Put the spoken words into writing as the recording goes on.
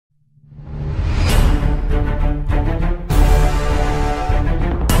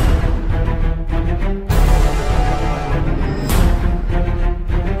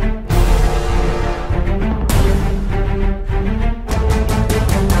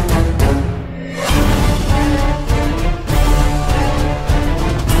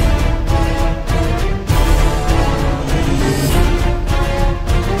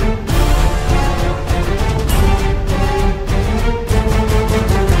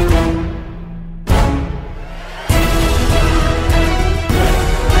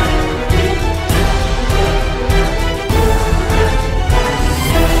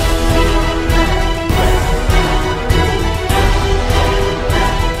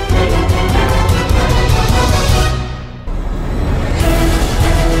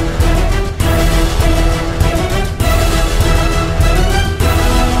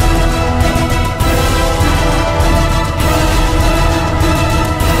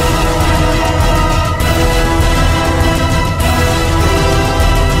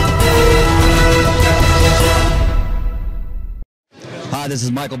this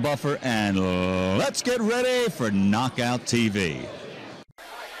is Michael Buffer, and let's get ready for Knockout TV.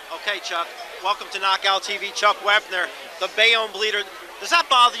 Okay, Chuck. Welcome to Knockout TV. Chuck Wepner, the Bayonne Bleeder. Does that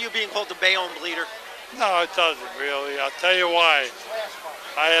bother you being called the Bayonne Bleeder? No, it doesn't really. I'll tell you why.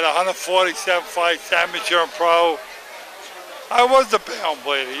 I had 147 fights, amateur and pro. I was the Bayonne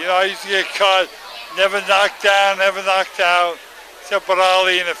Bleeder. You know, I used to get cut, never knocked down, never knocked out, except with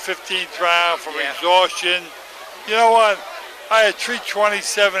Ali in the 15th round from exhaustion. You know what? I had 327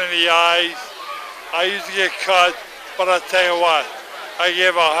 in the eyes. I used to get cut, but I'll tell you what, I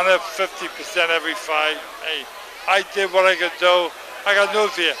gave 150% every fight. Hey, I did what I could do. I got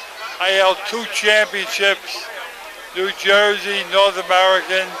news for you. I held 2 championships, New Jersey, North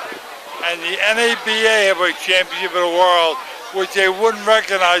American, and the NABA Heavyweight Championship of the world, which they wouldn't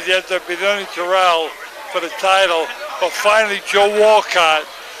recognize yet. They'd be Tony Terrell for the title. But finally, Joe Walcott,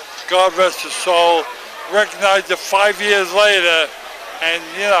 God rest his soul, recognized it 5 years later. And,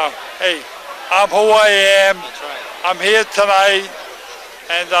 you know, hey, I'm who I am. I'm here tonight.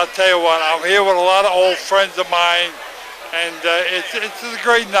 And I'll tell you what, I'm here with a lot of old friends of mine. And it's a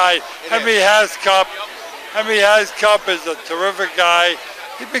great night. Henry Hascup is a terrific guy.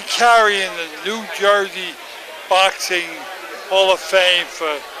 He's been carrying the New Jersey Boxing Hall of Fame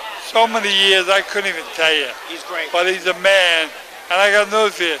for so many years, I couldn't even tell you. He's great. But he's a man. And I got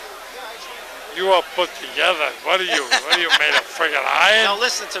news for you. You are put together. What are you? What are you, made of friggin' iron? Now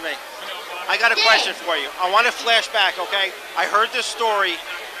listen to me. I got a question for you. I want to flash back, okay? I heard this story,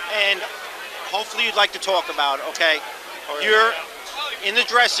 and hopefully you'd like to talk about it, okay? You're in the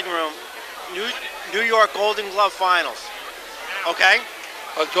dressing room, New York Golden Glove Finals, okay?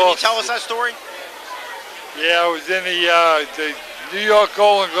 Can you tell us that story? Yeah, I was in the New York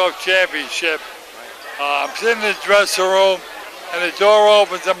Golden Glove Championship. I'm sitting in the dressing room, and the door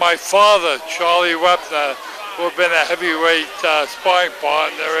opens, and my father, Charlie Wepner, who had been a heavyweight sparring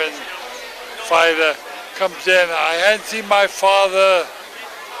partner and fighter, comes in. I hadn't seen my father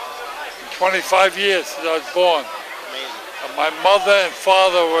in 25 years since I was born. My mother and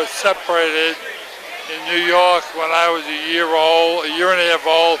father were separated in New York when I was a year and a half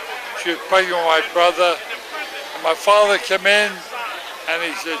old. She was pregnant with my brother. And my father came in and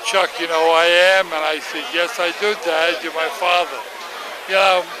he said, "Chuck, you know who I am?" And I said, "Yes, I do, Dad. You're my father." You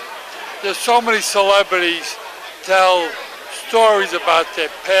know, there's so many celebrities tell stories about their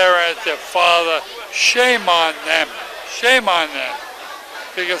parents, their father. Shame on them. Shame on them.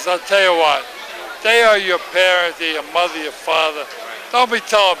 Because I'll tell you what, they are your parents, they're your mother, your father. Don't be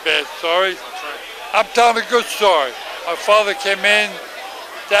telling bad stories. I'm telling a good story. My father came in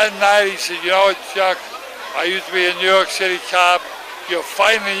that night, he said, "You know what, Chuck, I used to be a New York City cop. You're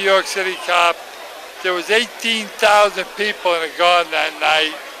fighting a New York City cop." There was 18,000 people in the garden that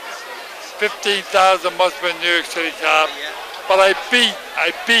night. 15,000 must have been New York City cop. But I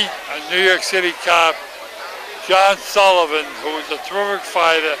beat a New York City cop, John Sullivan, who was a terrific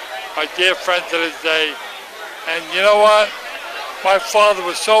fighter, my dear friend to this day. And you know what? My father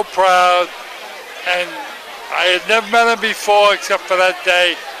was so proud, and I had never met him before except for that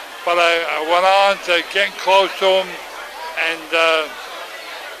day, but I went on to getting close to him, and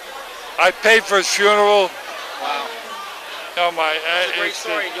I paid for his funeral. Wow. You know, It's a great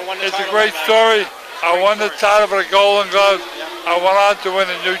story. You won the it's a title great that night. story. I won the title for the Golden Glove. I went on to win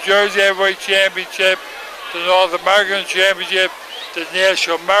the New Jersey Heavyweight Championship, the North American Championship, the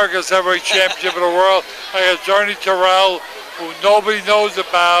National America's Heavyweight Championship of the world. I got Tony Terrell, who nobody knows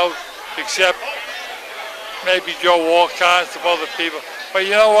about except maybe Joe Walcott and some other people. But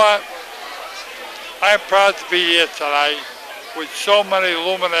you know what? I am proud to be here tonight with so many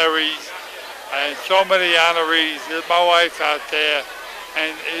luminaries and so many honorees. There's my wife out there.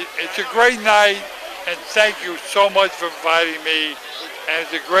 And it's a great night, and thank you so much for inviting me. And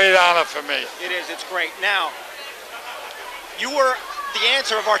it's a great honor for me. It is, it's great. Now, you were the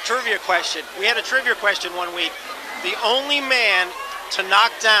answer of our trivia question. We had a trivia question one week. The only man to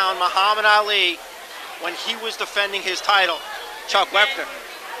knock down Muhammad Ali when he was defending his title, Chuck Wepner.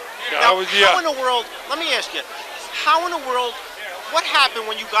 Yeah, now, how in the world, let me ask you, how in the world, what happened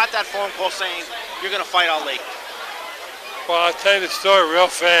when you got that phone call saying you're going to fight Ali? Well, I'll tell you the story real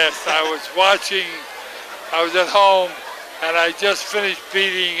fast. I was at home, and I just finished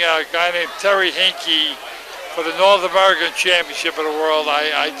beating a guy named Terry Hinkey for the North American Championship of the world.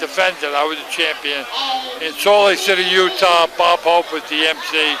 I defended, I was a champion. In Salt Lake City, Utah, Bob Hope was the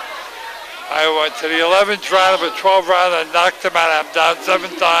MC. I went to the 11th round of a 12 round, I knocked him out. I'm down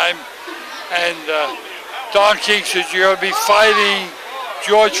 7 times. And Don King says, "You're going to be fighting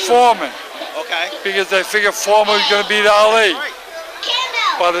George Foreman." Okay. Because they figured Foreman was going to beat Ali.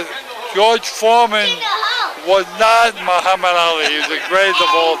 But George Foreman was not Muhammad Ali. He was the greatest of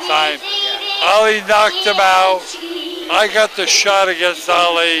all time. Ali knocked him out. I got the shot against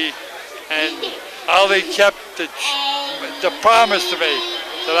Ali, and Ali kept the promise to me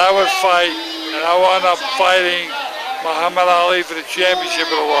that I would fight, and I wound up fighting Muhammad Ali for the championship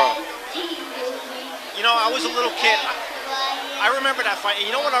of the world. You know, I was a little kid. I remember that fight. And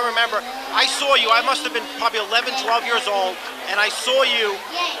you know what I remember? I saw you. I must have been probably 11, 12 years old, and I saw you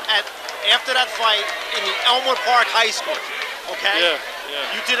after that fight in the Elmwood Park High School. Okay? Yeah,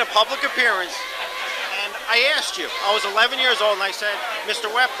 yeah. You did a public appearance, and I asked you. I was 11 years old, and I said, Mr.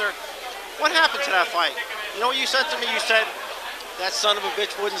 Wepner, what happened to that fight? You know what you said to me? You said, that son of a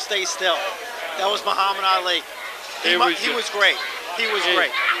bitch wouldn't stay still. That was Muhammad Ali. He was great. He was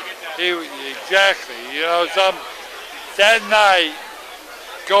great. Exactly. You know, that night,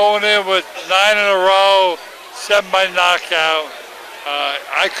 going in with 9 in a row, 7 by knockout,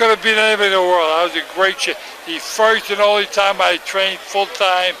 I could have been anybody in the world. I was a great shit. The first and only time I trained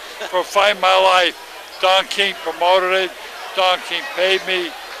full-time for a fight in my life. Don King promoted it. Don King paid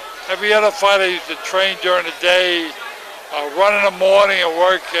me. Every other fight I used to train during the day, run in the morning and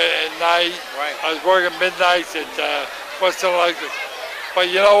work at night. Right. I was working midnights at Western Electric. But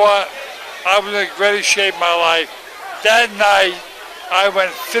you know what? I was in the greatest shape of my life. That night, I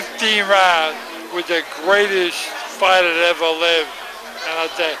went 15 rounds with the greatest fighter that ever lived. And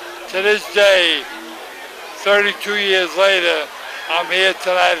I'll tell you, to this day, 32 years later, I'm here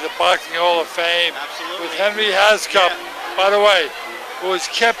tonight at the Boxing Hall of Fame. Absolutely. With Henry Hascup, by the way, who has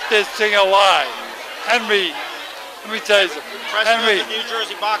kept this thing alive. Henry, let me tell you something. President of the New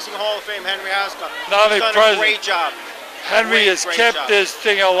Jersey Boxing Hall of Fame, Henry Hascup. Not He's only done a president. great job. Henry has kept this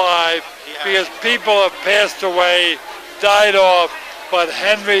thing alive because people have passed away, died off, but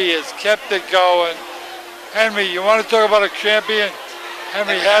Henry has kept it going. Henry, you want to talk about a champion?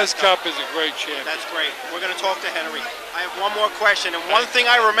 Henry Hascup is a great champion. That's great. We're going to talk to Henry. I have one more question, and one thing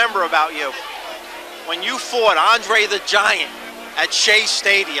I remember about you, when you fought Andre the Giant at Shea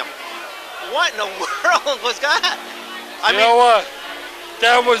Stadium, what in the world was that? You know what?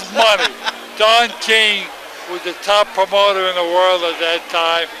 That was money. Don King was the top promoter in the world at that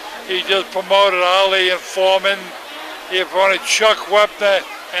time. He just promoted Ali and Foreman. He promoted Chuck Wepner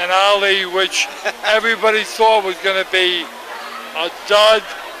and Ali, which everybody thought was going to be a dud,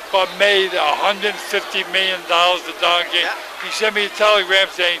 but made $150 million to Don King. Yeah. He sent me a telegram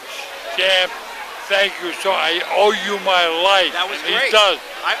saying, Jam, thank you, so I owe you my life. That was and great. He does.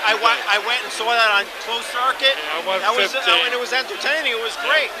 I went and saw that on closed circuit. Yeah, I won 15. And it was entertaining. It was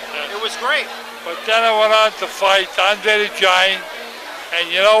great. Yeah. It was great. But then I went on to fight Andre the Giant,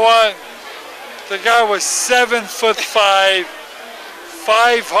 and you know what? The guy was 7'5", 565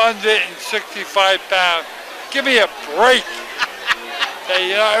 pounds. Give me a break.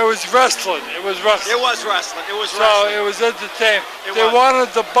 You know, it was wrestling. It was wrestling. It was wrestling. It was so wrestling. it was entertaining. They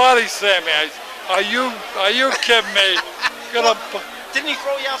wanted to body slam me. Are you kidding me? Didn't he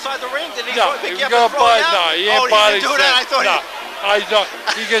throw you outside the ring? Did he pick you up and throw you out? No, he ain't body didn't do that? I thought I don't.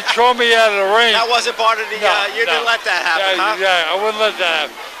 He can throw me out of the ring. That wasn't part of the. You didn't let that happen, huh? Yeah, I wouldn't let that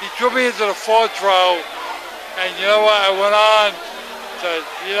happen. He threw me into the 4th row, and you know what? I went on to,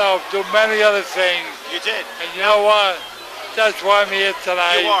 do many other things. You did. And you know what? That's why I'm here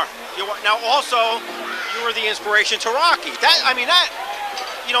tonight. You are. Now, also, you were the inspiration to Rocky. A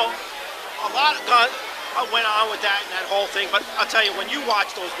lot of guys went on with that and that whole thing. But I'll tell you, when you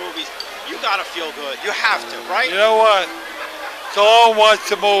watch those movies, you gotta feel good. You have to, right? You know what? Stallone watched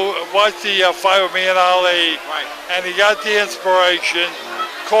the fight with me and Ali, right. And he got the inspiration.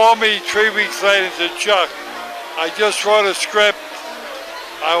 Called me 3 weeks later and said, Chuck, I just wrote a script.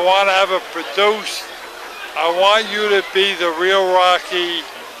 I want to have it produced. I want you to be the real Rocky.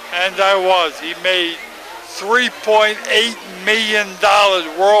 And I was. He made $3.8 million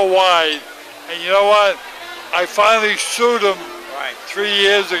worldwide. And you know what? I finally sued him 3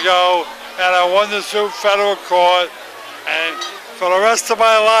 years ago, and I won the suit federal court. And for the rest of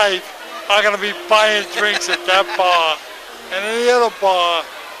my life, I'm going to be buying drinks at that bar and any other bar.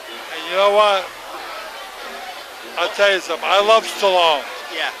 And you know what? I'll tell you something. I love Stallone.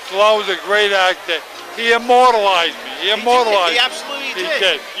 Yeah. Stallone was a great actor. He immortalized me. He immortalized me. He absolutely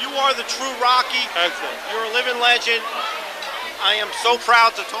did. You are the true Rocky. Excellent. You're a living legend. I am so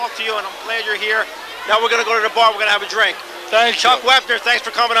proud to talk to you, and I'm glad you're here. Now we're going to go to the bar. We're going to have a drink. Thank you. Chuck Wepner, thanks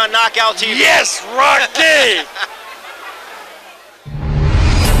for coming on KnockOut TV. Yes, Rocky!